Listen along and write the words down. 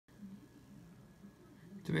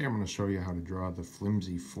Today I'm going to show you how to draw the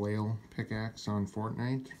Flimsie Flail Pickaxe on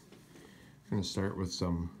Fortnite. I'm going to start with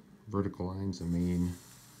some vertical lines, the main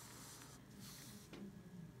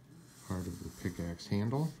part of the pickaxe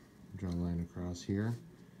handle. Draw a line across here.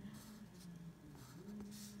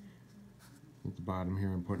 At the bottom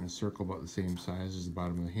here I'm putting a circle about the same size as the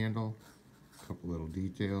bottom of the handle. A couple little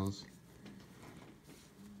details.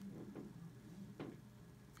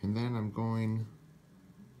 And then I'm going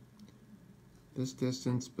this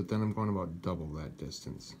distance, but then I'm going about double that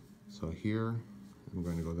distance. So here I'm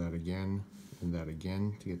going to go that again and that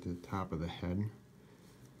again to get to the top of the head.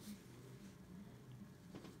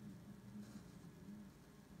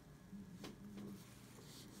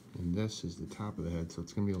 And this is the top of the head, so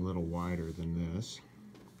it's going to be a little wider than this.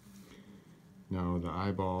 Now the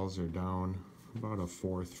eyeballs are down about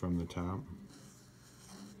 1/4 from the top.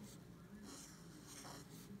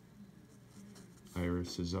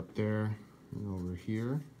 Iris is up there and over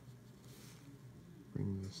here.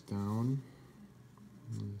 Bring this down,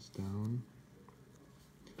 bring this down.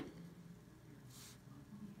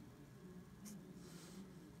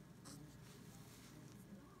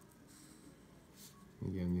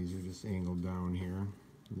 Again, these are just angled down here.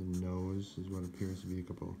 The nose is what appears to be a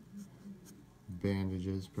couple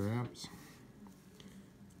bandages perhaps.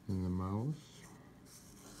 And the mouth.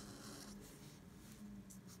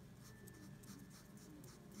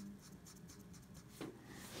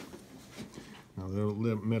 Now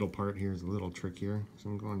the middle part here is a little trickier, so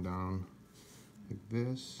I'm going down like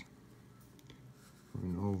this,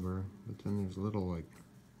 going over, but then there's a little like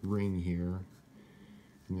ring here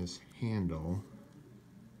in this handle.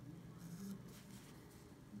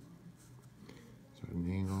 So at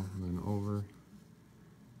an angle and then over.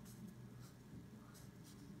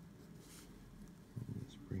 And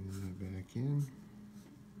just bring that back in.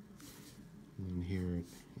 And then here it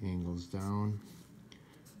angles down.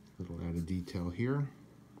 Little added detail here,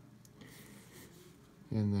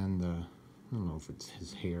 and then I don't know if it's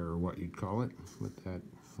his hair or what you'd call it, with that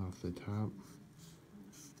off the top.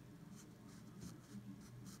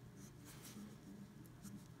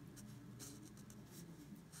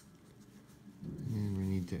 And we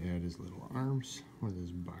need to add his little arms with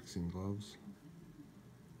his boxing gloves.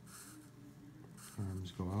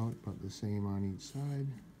 Arms go out about the same on each side.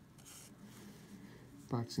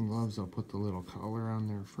 Boxing gloves, I'll put the little collar on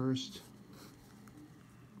there first.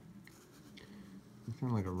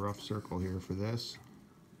 Kind of like a rough circle here for this.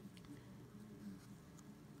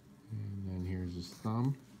 And then here's his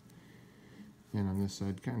thumb. And on this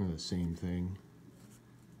side, kind of the same thing.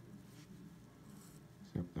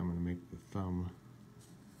 Except I'm going to make the thumb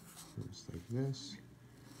just like this.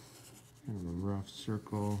 Kind of a rough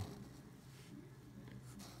circle.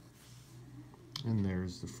 And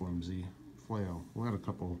there's the Flimsie Flail. We'll add a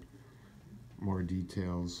couple more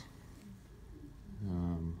details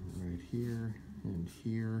right here and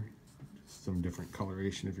here. Just some different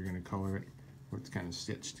coloration if you're going to color it, where it's kind of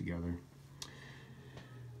stitched together.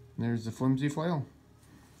 And there's the Flimsie Flail.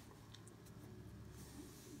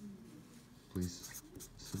 Please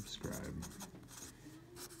subscribe.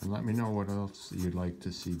 And let me know what else you'd like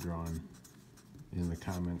to see drawn in the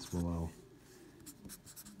comments below.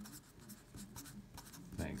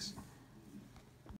 Thanks.